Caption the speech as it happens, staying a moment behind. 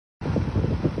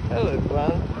Hello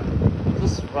everyone,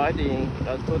 just riding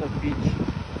Altona Beach.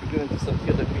 We're going to St.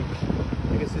 Kilda Beach.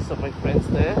 You can see some of my friends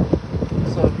there.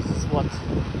 So this is what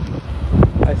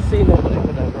I see normally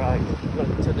when I ride. I'm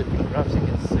going to turn the beach around so you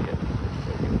can see it.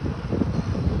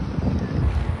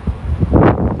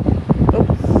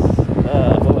 Oops,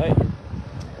 wait.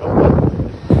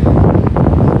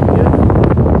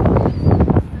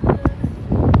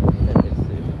 Let me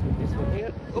see this one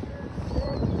here. Oops.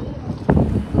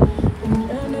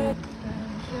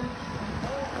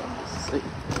 See.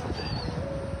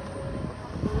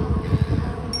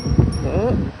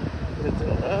 Let's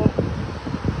turn around.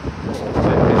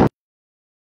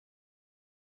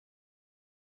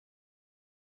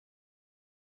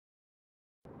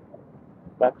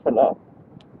 Back for now.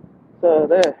 So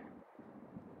there,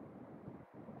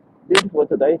 beautiful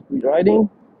today. We're riding.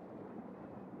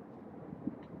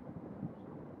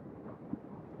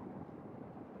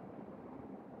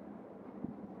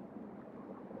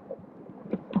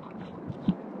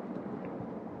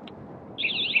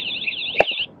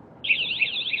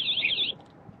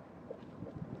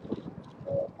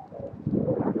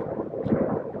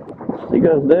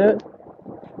 Seagulls there.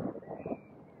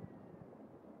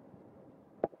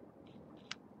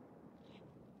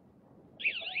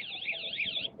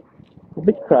 A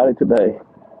bit crowded today.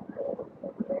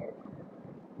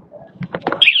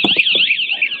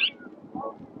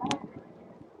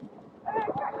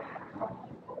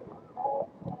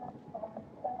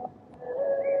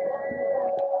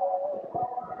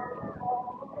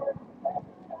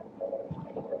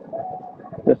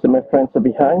 Most of my friends are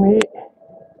behind me.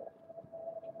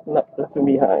 Not left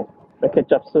me behind. I'll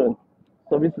catch up soon.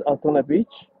 So this is Altona Beach.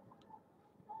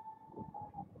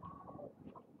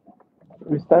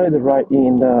 We started the ride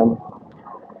in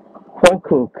Point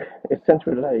Cook, a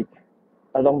central lake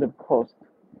along the coast.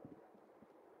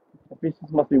 This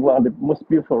must be one of the most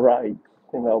beautiful rides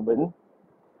in Melbourne.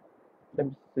 Let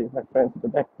me see my friends at the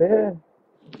back there.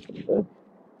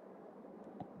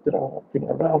 Bring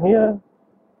around here.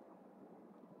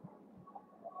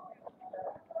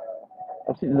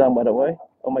 I'm sitting down by the way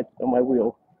on my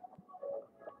wheel.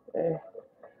 Okay.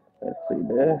 Let's see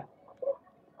there.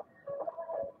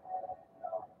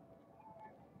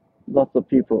 Lots of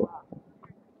people.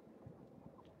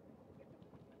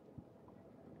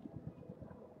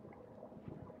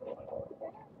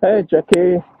 Hey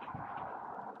Jackie,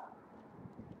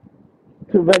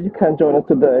 too bad you can't join us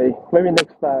today. Maybe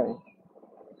next time.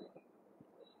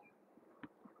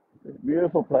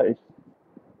 Beautiful place.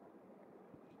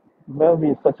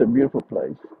 Melbourne is such a beautiful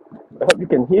place. I hope you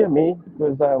can hear me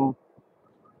because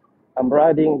I'm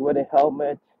riding with a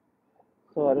helmet,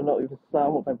 so I don't know if the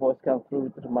sound of my voice comes through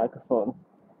to the microphone.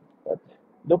 But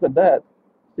look at that,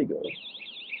 seagulls.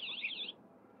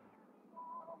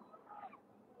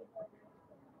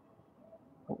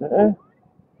 Uh,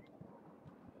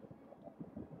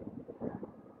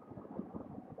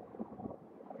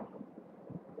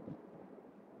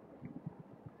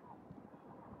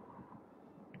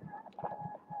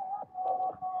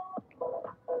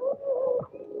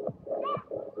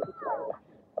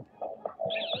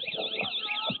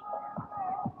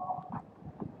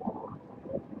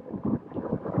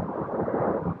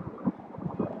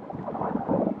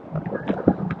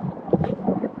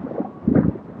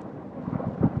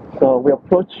 so we're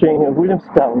approaching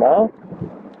Williamstown now.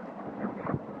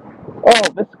 Oh,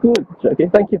 that's good, Jackie.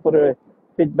 Thank you for the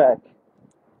feedback.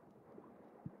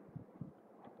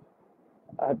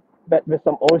 I bet there's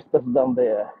some oysters down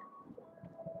there.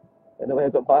 Anyway,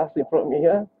 I've got Mars in front of me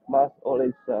here. Mars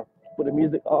always put the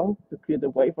music on to clear the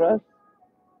way for us.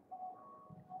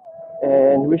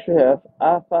 And we should have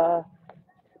Alpha,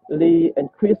 Lee, and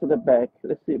Chris at the back.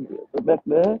 Let's see, the back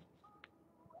there.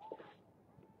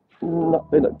 No,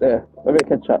 they're not there. Maybe I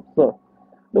catch up. So,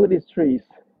 look at these trees.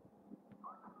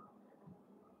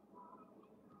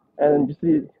 And you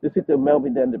see the city of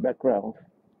Melbourne there in the background.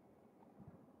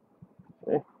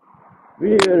 Okay.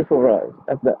 Beautiful ride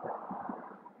at that.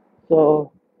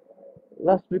 So,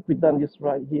 last week we done this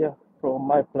ride here from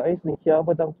my place in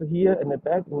Kiama down to here and the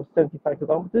back. It was 75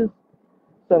 kilometers.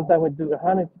 Sometimes we do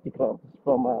 150 kilometers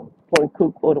from Point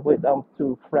Cook all the way down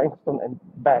to Frankston and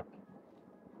back.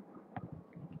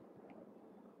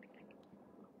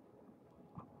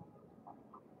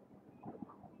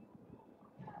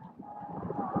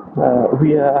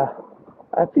 We are,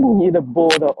 I think, near the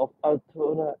border of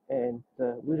Altona and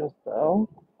Williamstown.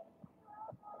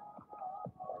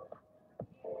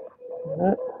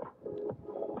 Uh,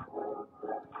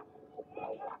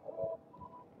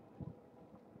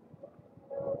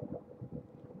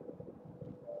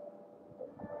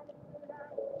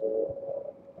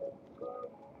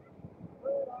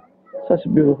 Such a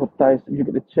beautiful place. If you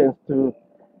get a chance to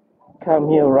come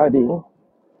here riding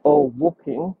or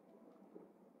walking,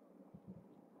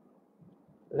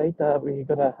 later we're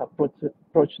gonna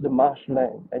approach the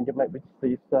marshland, and you might be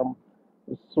see some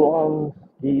swans,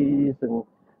 geese, and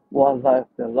wildlife.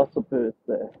 There are lots of birds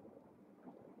there.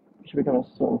 Should be coming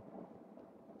soon.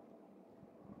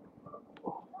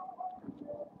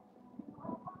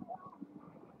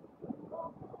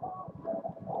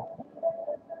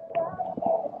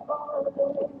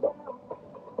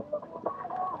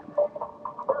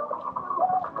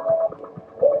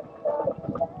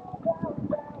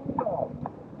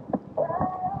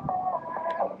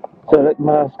 So let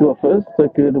Mars go first,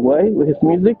 circle the way with his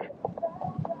music.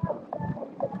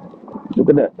 Look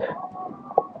at that.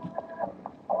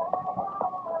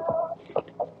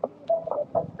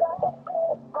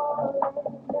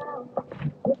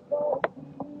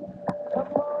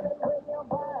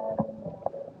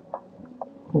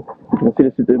 You can see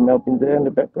the city of Melbourne there in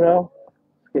the background.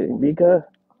 It's getting bigger.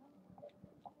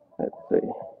 Let's see.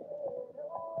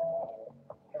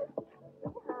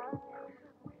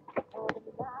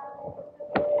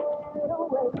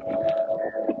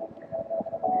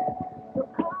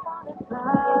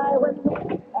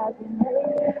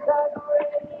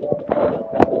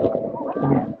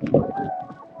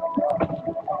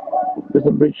 There's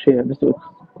a bridge here. This is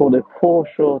called the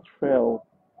Foreshore Trail.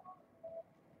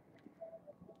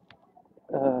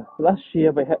 Last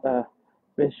year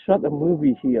they shot a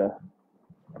movie here.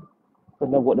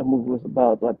 Don't know what the movie was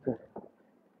about, but there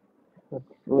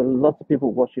were lots of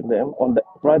people watching them on the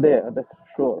right there at the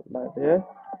shore, right there.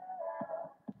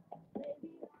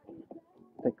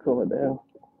 They cover there.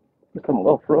 There's some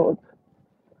off road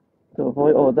to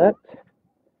avoid all that.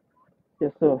 Yeah,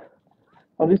 so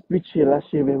on this beach here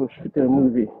last year we were shooting a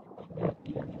movie.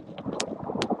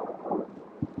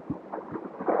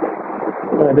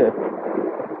 Right there.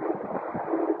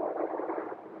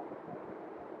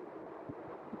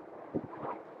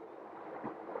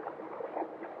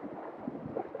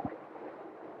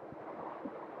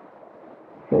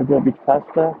 Can we go a bit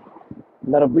faster?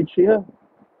 Another bridge here.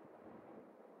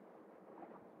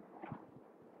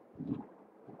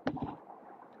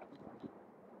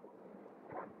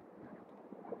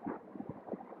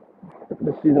 Look at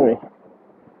the scenery.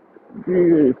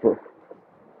 Beautiful.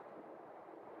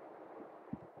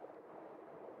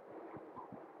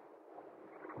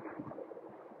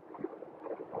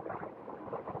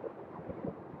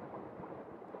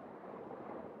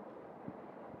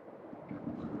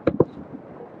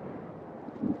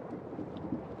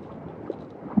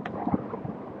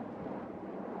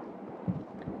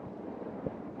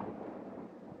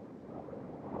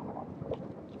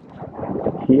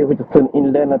 Here we just turn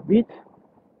inland a bit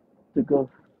to go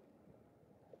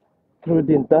through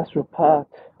the industrial part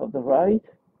of the ride.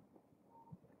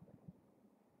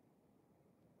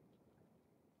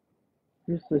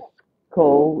 This is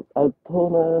called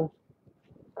Altona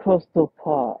Coastal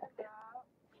Park.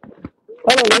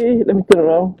 Hello Lee, let me turn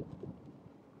around.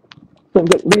 So we've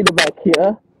got Lee the back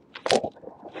here.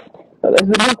 There's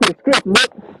a look script,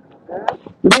 look.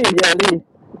 Lee, yeah, Lee.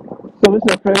 So this is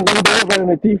my friend Lee there running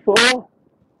the T4.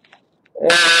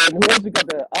 And we also got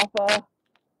the Alpha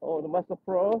or the Master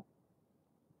Pro.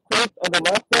 Chris on the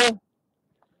Master.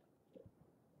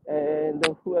 And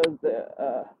who has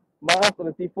the Mars on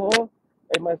the T4.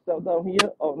 And myself down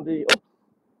here on the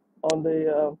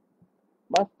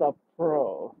Master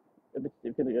Pro. Let me see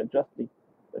if we can adjust the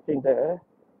thing there.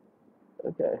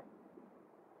 Okay,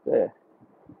 there.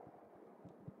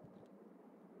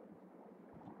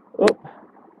 Oh,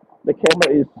 the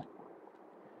camera is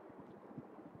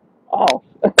off.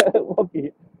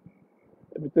 Okay,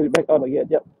 let me turn it back on again.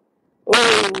 Yep.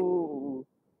 Oh,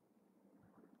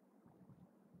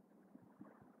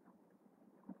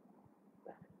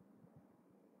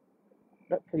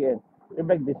 back again. We're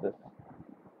back business.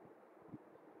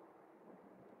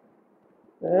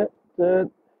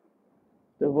 Turn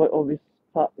to avoid all this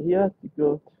part here to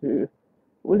go to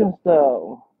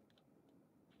Williamstown.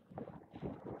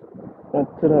 And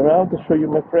turn around to show you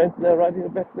my friends there riding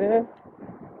back there.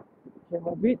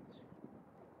 Camera bit.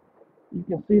 You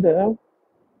can see them.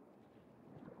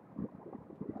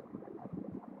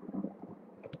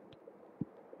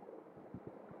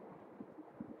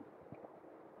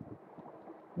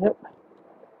 Yep.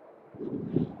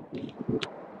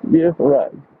 Beautiful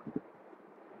ride.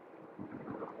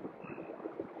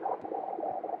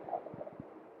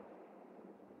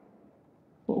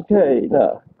 Okay,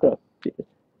 now cross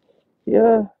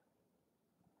here.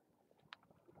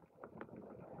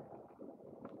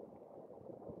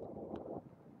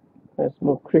 There's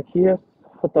more creek here.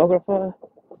 Photographer.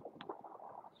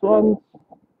 swans.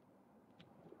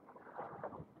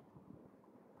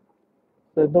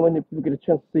 So not many people get a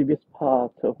chance to see this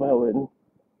part of Melbourne.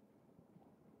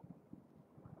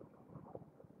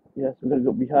 Yes, we're gonna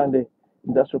go behind the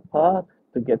industrial park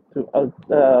to get to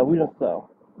Williamstown.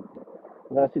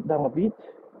 I'm gonna sit down a bit.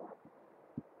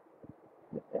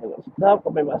 And I'm gonna sit down,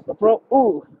 got my master pro.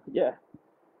 Oh, yeah.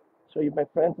 Show you my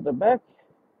friends at the back.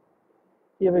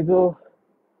 Here we go.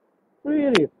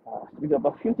 Really fast. We got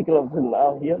about 50 kilometers an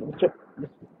hour here. Let me check this.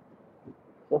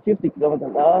 So 50 kilometers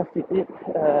an hour. See it.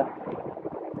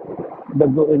 They're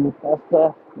going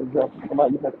faster. There's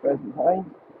about my friends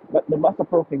behind. But the master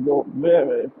pro can go very,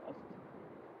 very fast.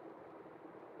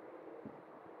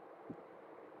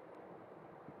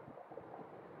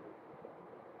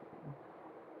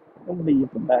 Somebody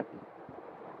at the back.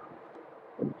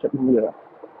 Let me check the mirror.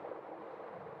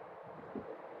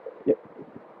 Yep.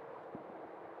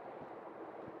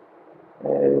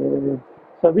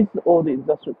 So this is all the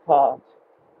industrial part.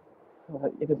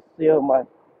 You can see on my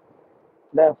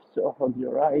left or on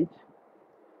your right.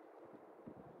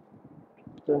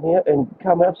 So here and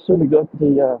coming up soon we got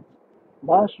the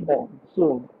marshland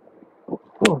soon.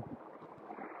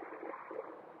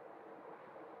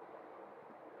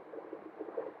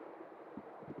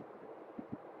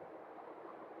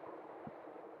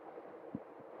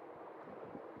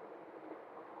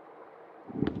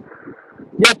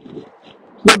 Yep.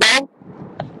 Slow down.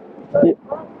 Yep.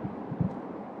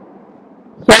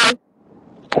 Sorry.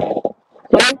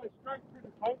 Sorry.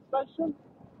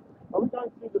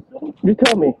 You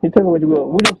tell me. You tell me where to go.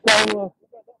 Williamstown.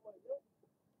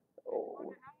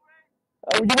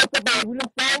 You want to go to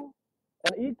Williamstown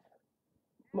and eat?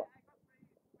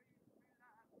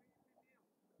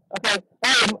 Okay.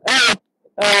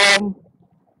 Um.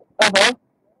 Uh-huh.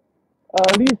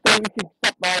 Lee said we can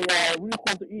stop by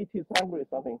Williamstown to eat. He's hungry or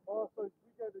something.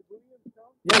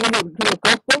 Yeah, we go through the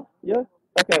coastal. Yeah.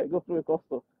 Okay. Go through the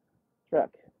coastal track.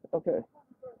 Okay.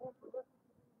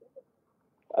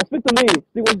 I speak to Lee.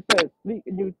 See what he says. Lee,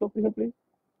 can you talk to him, please?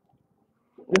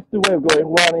 There's two ways of going.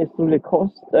 One is through the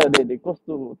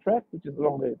coastal track, which is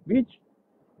along the beach,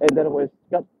 and then we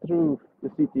cut through the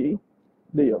city,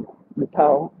 the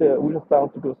town, the Williamstown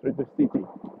to go straight to the city.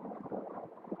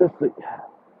 Let's see.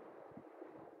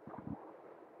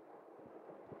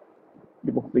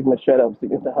 People see my shadow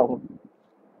sitting down.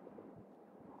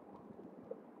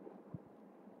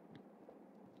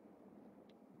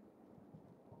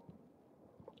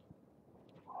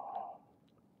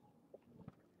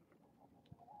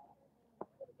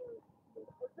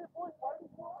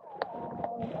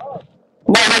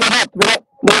 No, no, no, not.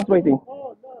 No one's waiting.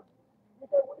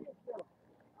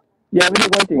 Yeah, we're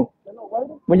not waiting.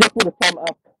 We just put a thumb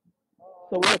up.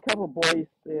 So we're a couple of boys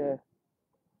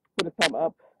put a thumb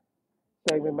up,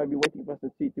 saying we might be waiting for us in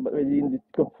the city, but we didn't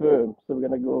confirm. So we're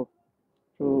gonna go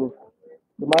through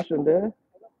the marshland there.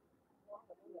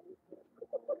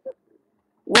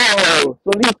 Whoa! So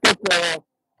Lee's got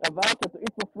a voucher to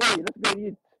eat for free. Let's go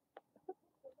eat.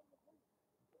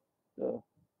 So,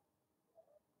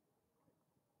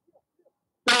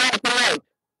 turn right.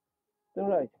 Turn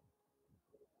right.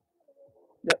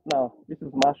 Yeah, now, this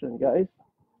is Martian, guys.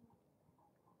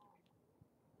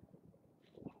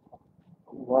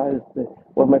 Why is the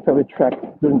one of my favorite tracks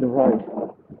during the ride?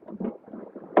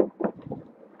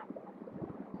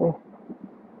 Oh,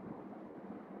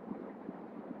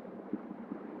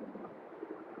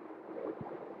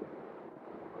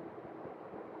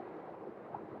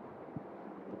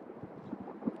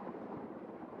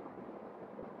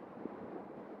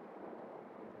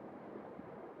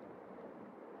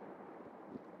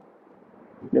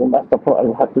 the master pro, I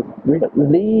will have to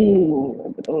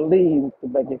lean to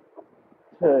make it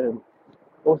turn.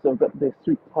 Also got the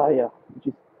street tire, which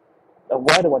is a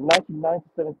wider one, 99 to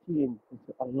 17.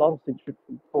 It's a long century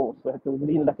before, so I have to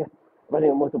lean like a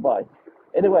running a motorbike.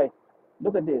 Anyway,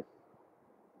 look at this,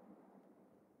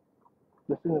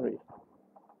 the scenery.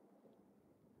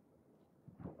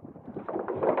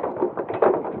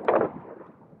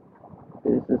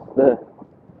 This is the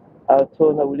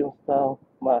Altona Williamstown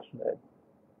marshland.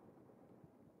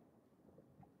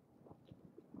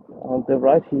 On the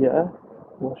right here,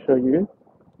 I'll show you.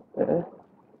 There,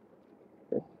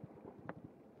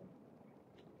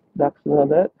 ducks and all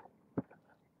that.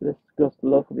 Let's go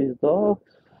look at these dogs.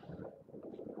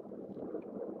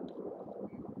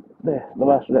 There, the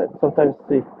marshland. Sometimes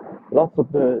see lots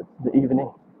of birds in the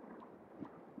evening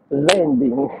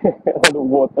landing on the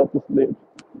water to sleep.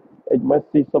 And you might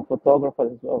see some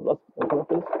photographers as well. Lots of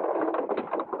photographers.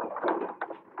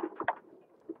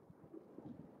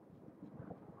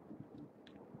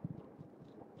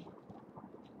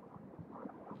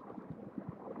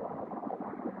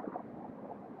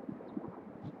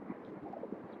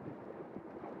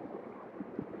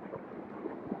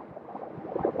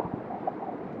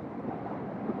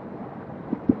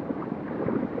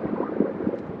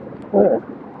 Yeah,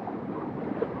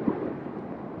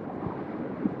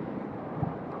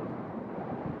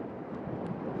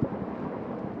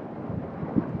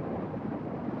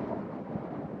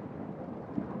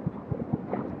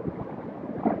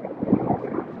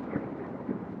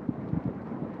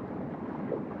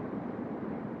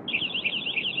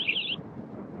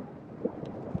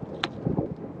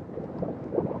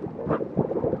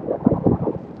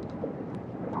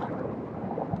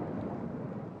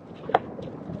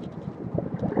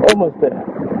 almost there.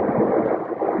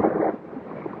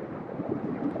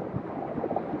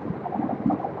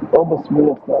 Almost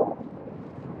Williamstown.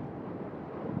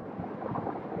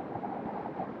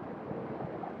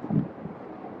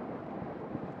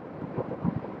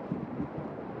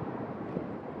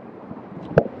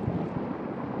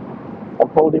 I'm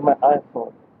holding my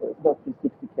iPhone, so it's not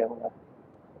 360 camera.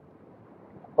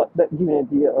 But that gives me an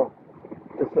idea of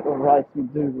the sort of rides we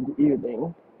do in the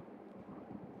evening.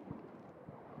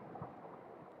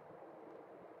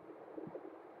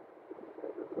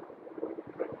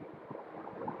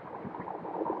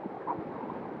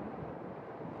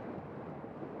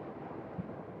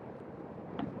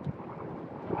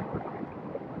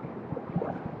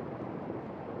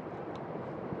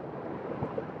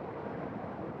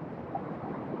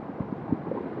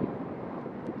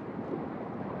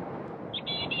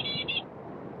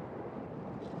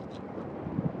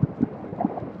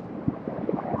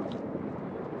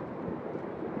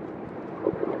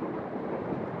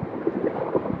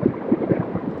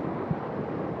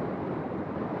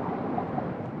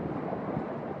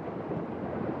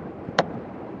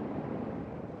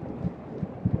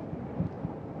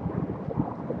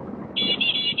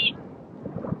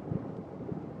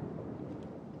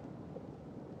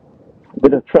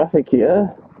 Bit of traffic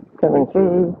here coming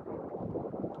through.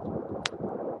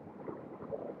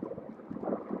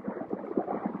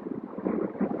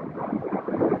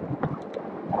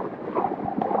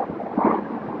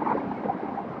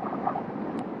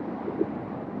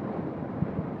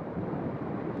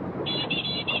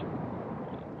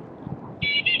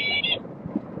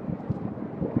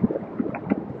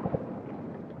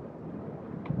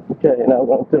 Okay, now I'm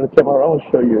going to turn the camera around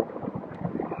and show you.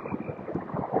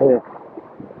 Yeah.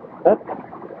 Up.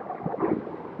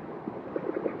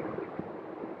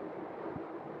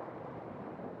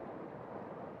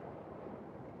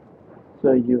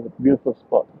 So you beautiful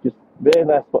spot. Just very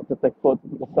nice spot to take photos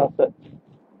of the sunset.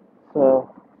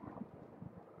 So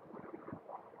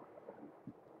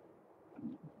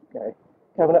okay.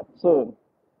 Coming up soon.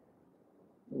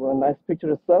 You want a nice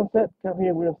picture of sunset? Come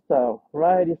here Williamstown.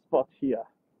 Right this spot here.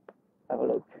 Have a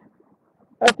look.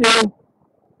 Hi Tim.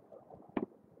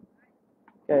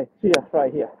 Okay, see ya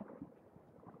right here.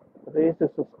 This is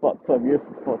the spot for a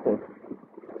beautiful photo.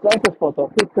 Sunset photo,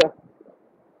 picture.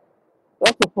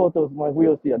 Lots of photos of my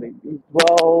wheels here. The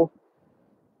V12,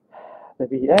 the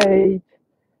V8,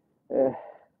 uh,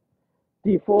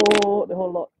 D4, the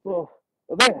whole lot. So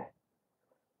there.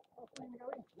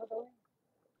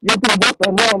 You do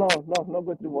water? No, not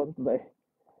going to the water today.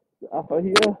 Upper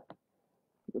here,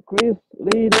 the Chris,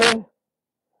 Lee there.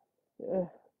 Yeah.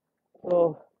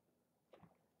 So,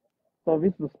 so this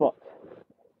is the spot.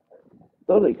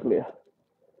 Totally clear.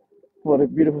 What a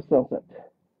beautiful sunset.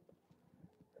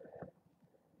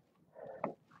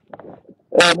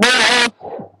 And who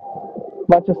else?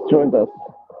 But just joined us.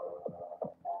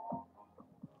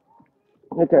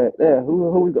 Okay, yeah.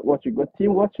 Who we got watching? Got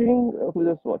team watching? Who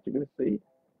else watching? Let's see.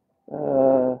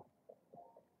 Uh,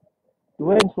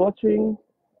 Dwayne's watching.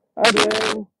 Hi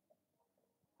Dwayne.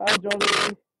 Hi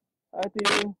Jolly. Hi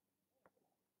team.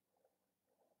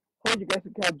 Hope you guys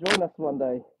can join us one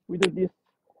day. We do this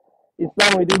in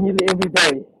summer. We do nearly every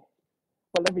day.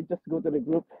 But let me just go to the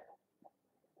group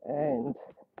and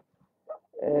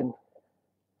and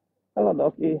hello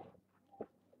doggy.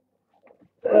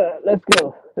 Let's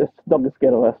go. This dog is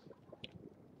scared of us.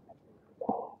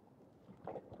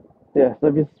 Yeah,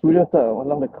 so this is Williamstown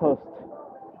along the coast.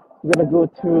 We're gonna go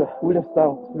to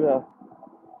Williamstown to have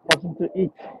something to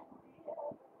eat,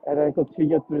 and then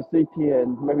continue to the city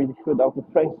and maybe go down to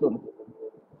Frankston.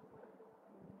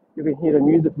 You can hear the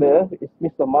music there. It's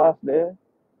Mr. Mars there.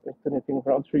 It's anything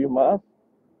around through Mars.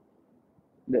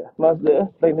 There, Mars there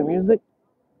playing the music.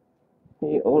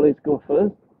 He always go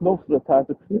first, most of the time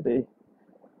to clear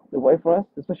the way for us,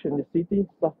 especially in the city,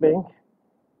 South Bank.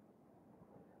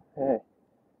 Hey,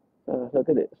 look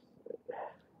at this.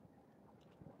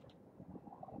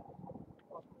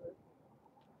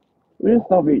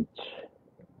 Williamstown Beach.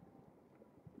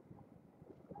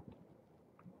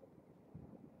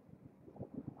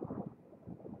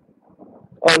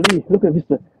 Oh, Lee, look at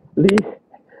this. Lee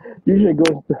usually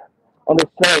goes on the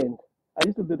sand. I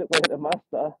used to do that when I had a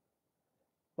master,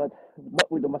 but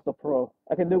not with the Master Pro.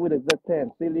 I can do it with a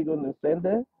Z10. See Lego on the sand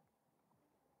there?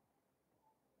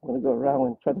 I'm gonna go around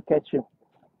and try to catch him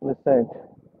on the sand.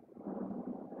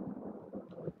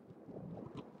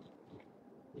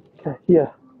 Okay,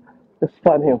 here, let's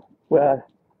find him. Where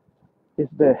is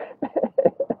there?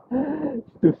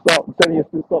 To stop, telling us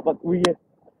to stop, but we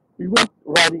went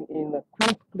riding in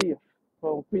Queen's Cliff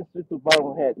from Queen Street to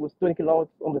Barron Head. It was 20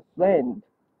 kilometers on the sand.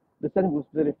 The sand was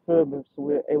very firm, so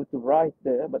we were able to ride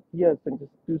there. But here, it's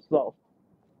just too soft.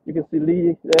 You can see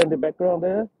Lee there in the background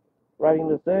there, riding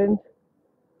the sand.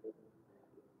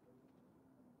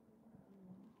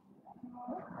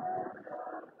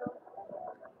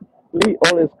 Lee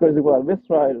always crazy one. Let's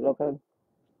try, Logan.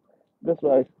 That's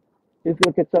right. He's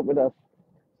gonna catch up with us.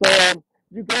 So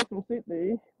you guys from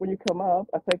Sydney, when you come up,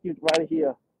 I take you right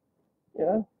here.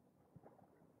 Yeah.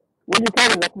 When you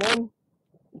coming, Lockman?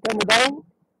 You coming down?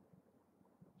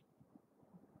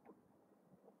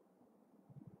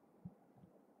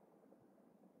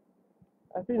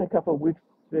 I think in a couple of weeks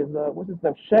with what's his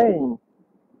name? Shane.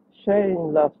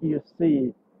 Shane loves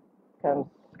UFC. Comes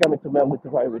coming to Melbourne to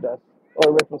ride with us, all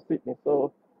the way from Sydney.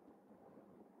 So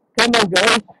come on,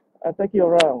 guys. I'll take you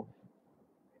around.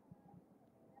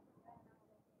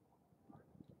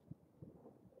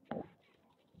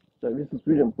 So this is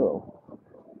Williamstown.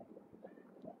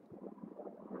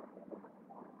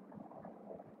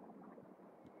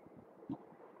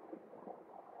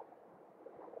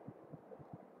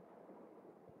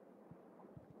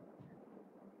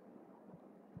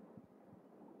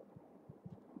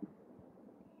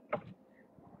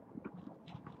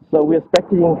 So we're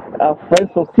expecting our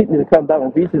friends from Sydney to come down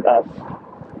and visit us.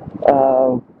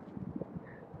 Um,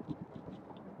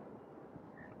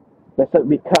 they said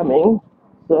be coming,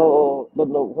 so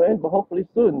don't know when, but hopefully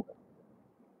soon.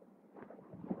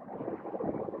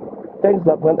 Thanks,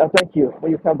 Lachlan. Thank you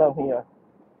when you come down here.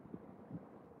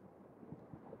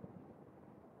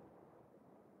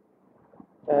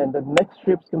 And the next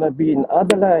trip's gonna be in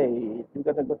Adelaide. We're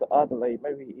gonna go to Adelaide,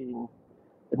 maybe in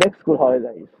the next school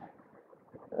holidays,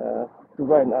 to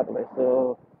ride in Adelaide.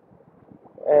 So,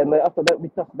 and after that, we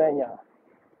Tasmania.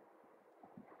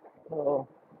 So,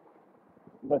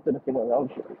 I'm going to turn the thing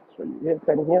around, show you here,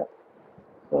 standing here.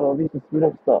 So, this is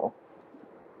Williamstown.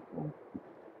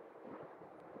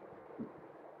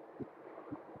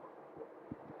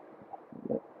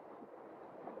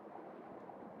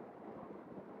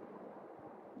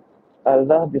 I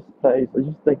love this place. I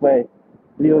just take my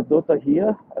little daughter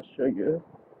here. I'll show you.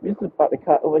 We used to park the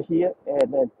car over here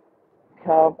and then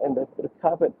come and then put the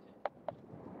carpet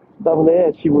down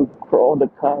there. She would crawl on the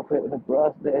carpet and the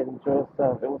grass there and enjoy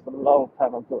herself. It was a long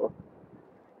time ago.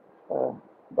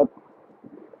 But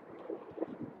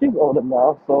she's older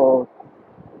now, so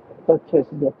her chance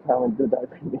to come and do that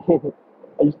with me.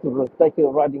 I used to take her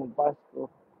riding a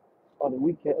bicycle on the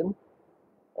weekend,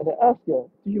 and I asked her,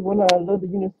 "Do you want to learn the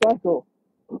unicycle?"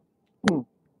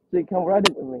 So you come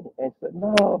riding with me, and she said,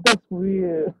 "No, that's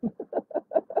weird."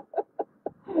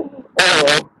 Oh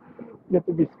well, you have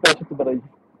to be special to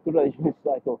ride a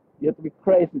unicycle. You have to be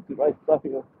crazy to ride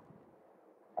something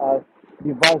uh,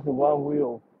 device in one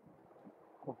wheel.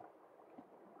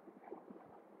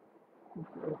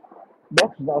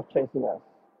 Dogs now chasing us.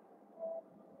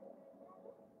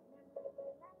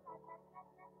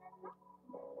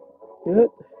 Good.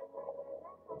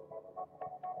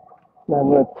 Now I'm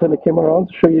going to turn the camera around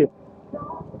to show you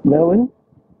Melbourne.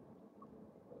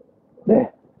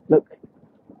 There, look,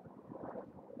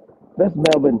 that's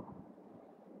Melbourne.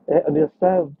 On the other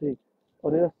side of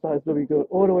on the other side is where we go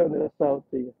all the way on the other side of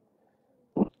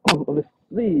the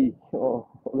sea or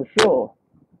on the shore.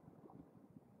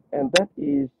 And that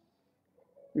is,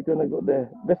 we're gonna go there.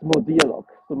 That's more dialogue.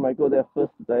 So we might go there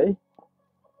first today.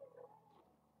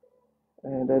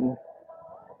 And then,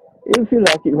 if you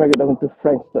like it, we might go down to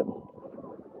Frankston.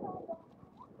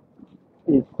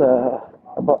 It's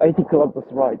about 80 kilometers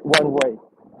ride, one way.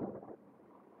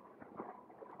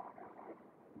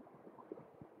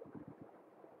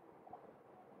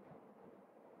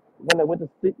 When I went to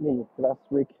Sydney last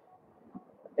week,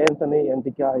 Anthony and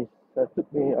the guys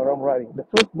took me around riding. The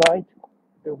first night,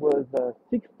 it was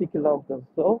 60 kilometers or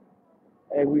so,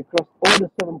 and we crossed all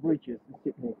the seven bridges in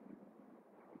Sydney.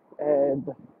 And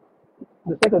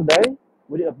the second day,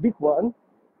 we did a big one.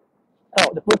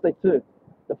 Oh, the first day too.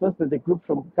 The first day, the group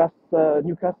from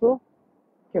Newcastle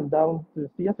came down to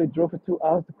see us. They drove for 2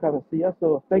 hours to come and see us.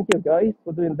 So thank you guys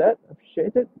for doing that.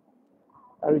 Appreciate it.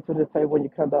 I return the favor when you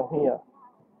come down here.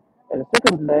 And the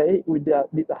second day, we did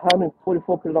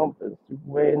 144 kilometers. We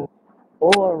went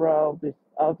all around this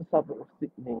outer suburb of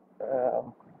Sydney.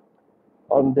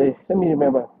 on the, let me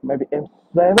remember, maybe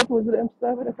M7, was it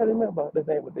M7? I can't remember the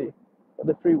name of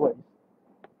the freeway.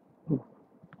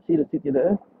 See the city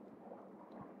there?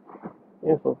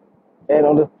 Beautiful. And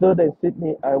on the third day in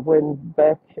Sydney, I went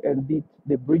back and did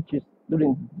the bridges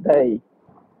during the day.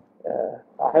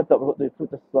 I have to upload the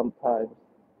footage sometimes.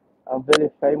 I'm very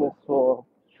famous for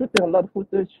shooting a lot of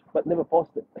footage, but never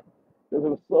posted because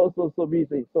I'm so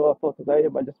busy. So I thought today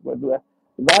I just want to do a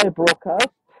live broadcast,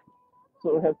 so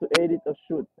I don't have to edit or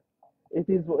shoot. It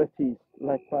is what it is,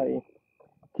 like my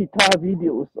guitar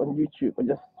videos on YouTube. I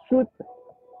just shoot,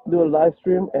 do a live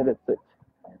stream, and that's it.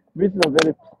 This is a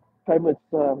very famous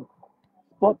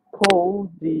spot called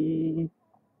the,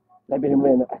 let me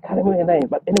remember, I can't remember the name,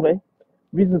 but anyway,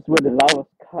 this is where the lavas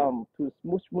come to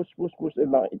smush at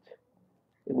night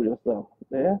in Williamstown.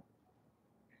 There,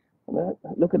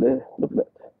 look at that.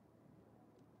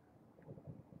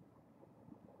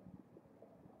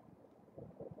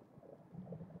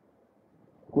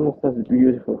 Williamstown is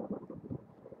beautiful.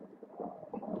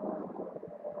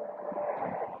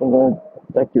 I'm going to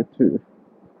take you to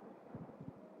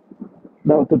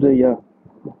down to the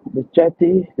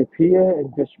jetty, the pier,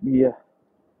 and there should be a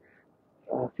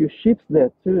few ships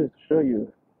there too to show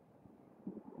you.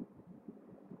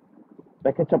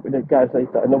 I catch up with the guys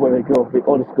later. I know where we go. We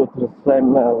always go to the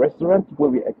same restaurant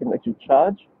where I can actually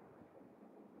charge.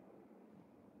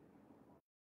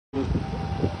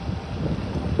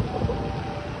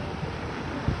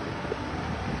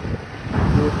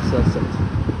 Sunset.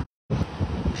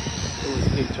 It was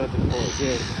 8:24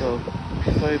 again, so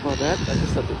sorry about that. I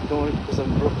just had to ignore it because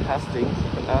I'm broadcasting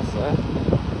for NASA.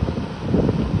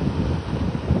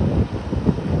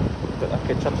 But I'll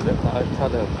catch up to them now and tell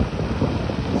them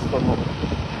just one moment.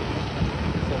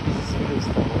 So this is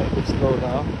Williamstown. We're a bit slow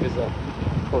now. There's a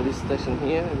police station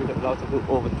here and we're not allowed to go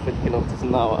over 20 kilometers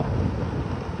an hour.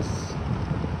 Just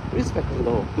respect the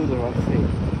law, do the right thing.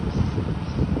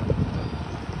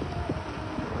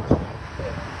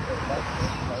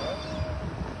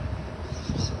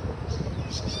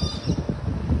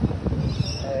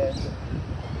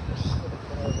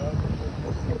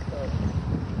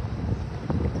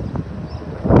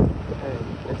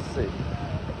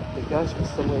 There should be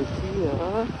somewhere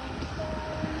here.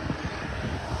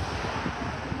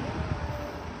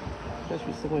 There should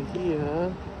be somewhere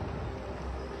here.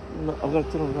 No, I'm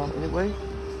gonna turn around anyway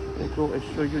and go and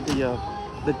show you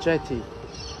the jetty.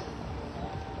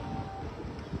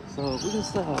 So we can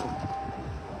start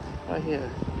right here.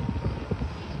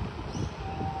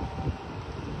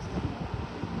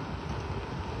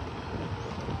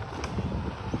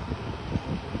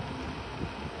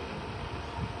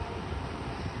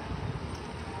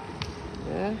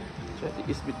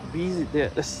 It's a bit busy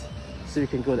there. Let's see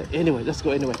if we can go there. Anyway, let's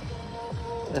go anyway.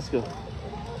 Let's go.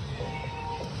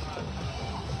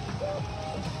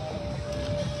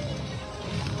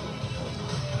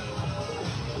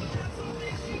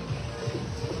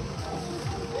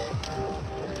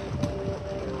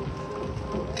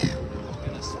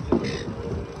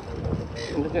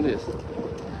 And look at this.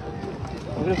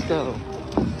 Williamstown.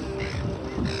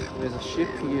 There's a ship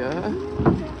here.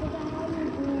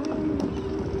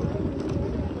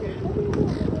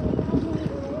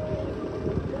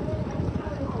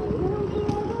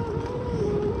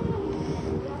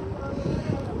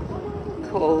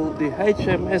 Called the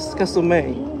HMS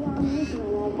Kasumei.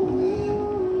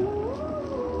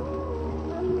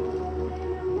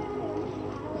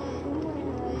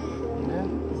 Yeah,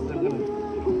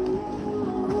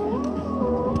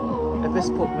 at this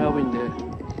Port Melbourne there.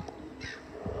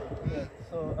 Yeah,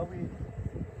 so are we?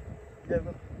 Yeah, we've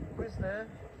got Chris there.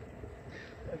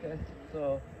 Okay,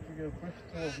 so give you a brief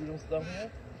tour of Williamstown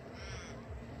here.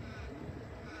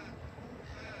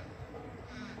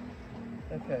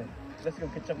 Okay. Let's go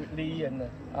catch up with Lee and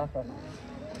Arthur.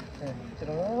 Okay, turn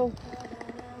around.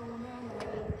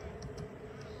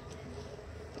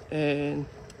 And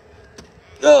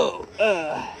go!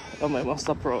 Oh my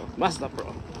Master Pro.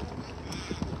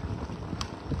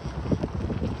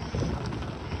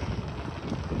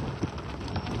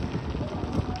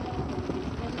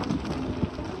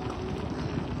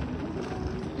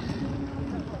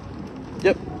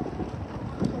 Yep.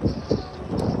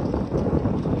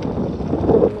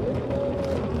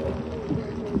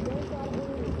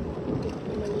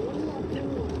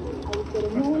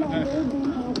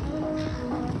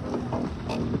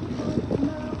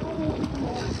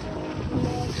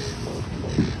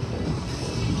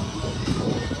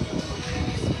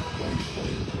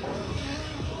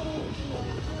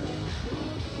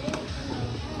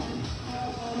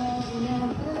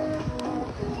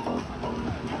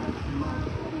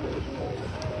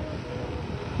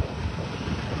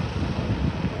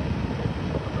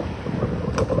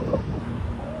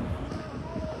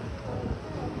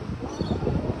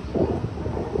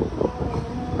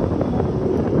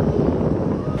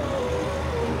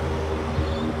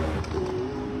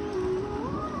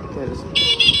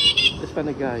 find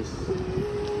the guys.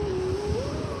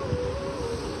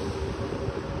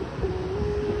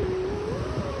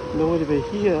 Nobody over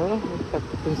here, but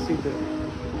you can see them.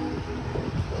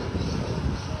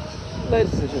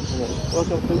 Ladies and gentlemen,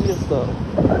 welcome to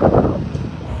Williamstown.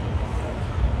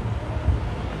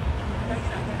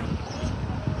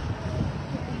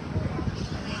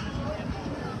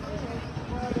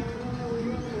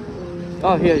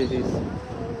 Oh, here it is.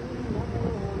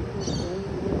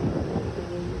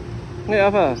 Hey,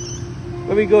 Alpha,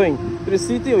 where are we going? To the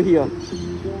city or here?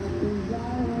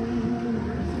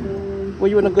 Where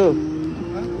you wanna go?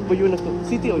 Where you wanna go?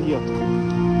 City or here? We're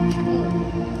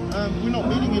not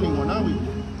meeting anyone, are we?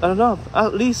 I don't know.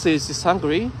 At least she's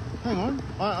hungry. Hang on,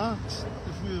 I asked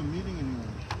if we were meeting anyone.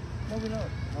 No, we're not.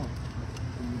 Oh,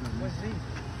 Where's he?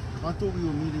 I thought we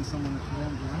were meeting someone at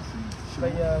Williamstown. They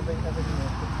haven't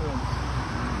confirmed.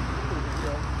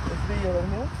 Is he around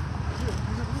here?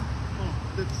 Oh,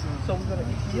 that's So we're gonna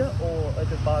eat here or at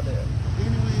the bar there?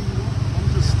 anyway, you know, I'm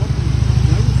just stopping. The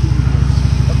other thing was,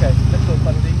 Okay, let's go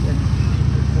Sunday and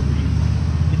see what we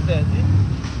eat. Is that it?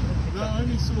 no, I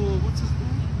only saw, what's his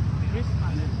name? Chris?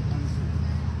 Yeah, honestly.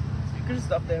 Chris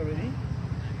is up there already? I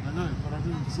know, but I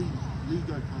didn't see Lee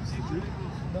go past the group.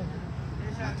 No.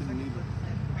 Nothing either.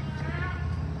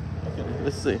 Okay,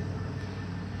 let's see.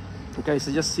 Okay,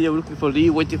 so just here looking for Lee,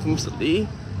 waiting for Mr. Lee.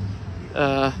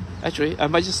 Actually, I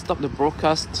might just stop the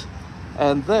broadcast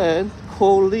and then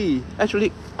call Lee.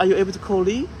 Actually, are you able to call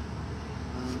Lee?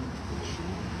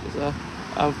 Because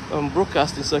I'm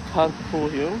broadcasting, so I can't call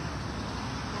him.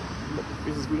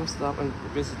 This is Williamstown and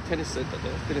there's a tennis center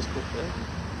there, tennis court there.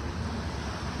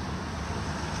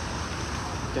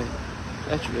 Okay,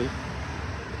 actually,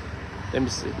 let me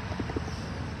see.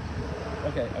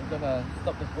 Okay, I'm gonna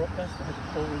stop the broadcast. I have to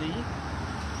call Lee.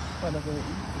 Find out where he is.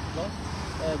 If not,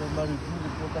 then I'll review the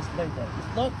broadcast later. If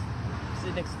not, see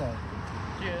you next time.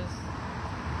 Cheers.